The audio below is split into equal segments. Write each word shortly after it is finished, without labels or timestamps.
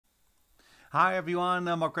Hi everyone,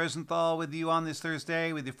 I'm Mark Rosenthal with you on this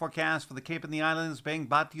Thursday with your forecast for the Cape and the Islands being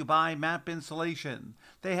brought to you by MAP Insulation.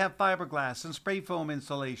 They have fiberglass and spray foam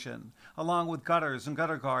insulation, along with gutters and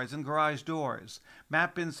gutter guards and garage doors.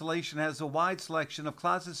 MAP Insulation has a wide selection of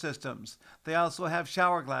closet systems. They also have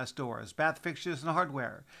shower glass doors, bath fixtures, and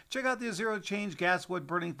hardware. Check out their zero-change gas wood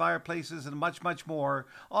burning fireplaces and much, much more,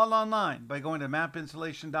 all online by going to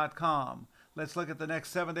mapinsulation.com. Let's look at the next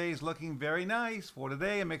 7 days looking very nice. For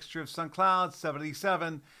today, a mixture of sun clouds,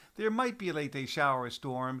 77. There might be a late day shower or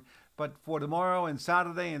storm. But for tomorrow and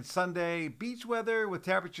Saturday and Sunday, beach weather with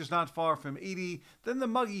temperatures not far from 80. Then the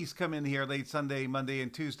muggies come in here late Sunday, Monday,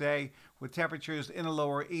 and Tuesday with temperatures in the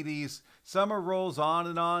lower 80s. Summer rolls on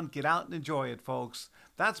and on. Get out and enjoy it, folks.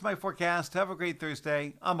 That's my forecast. Have a great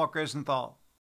Thursday. I'm Mark Rosenthal.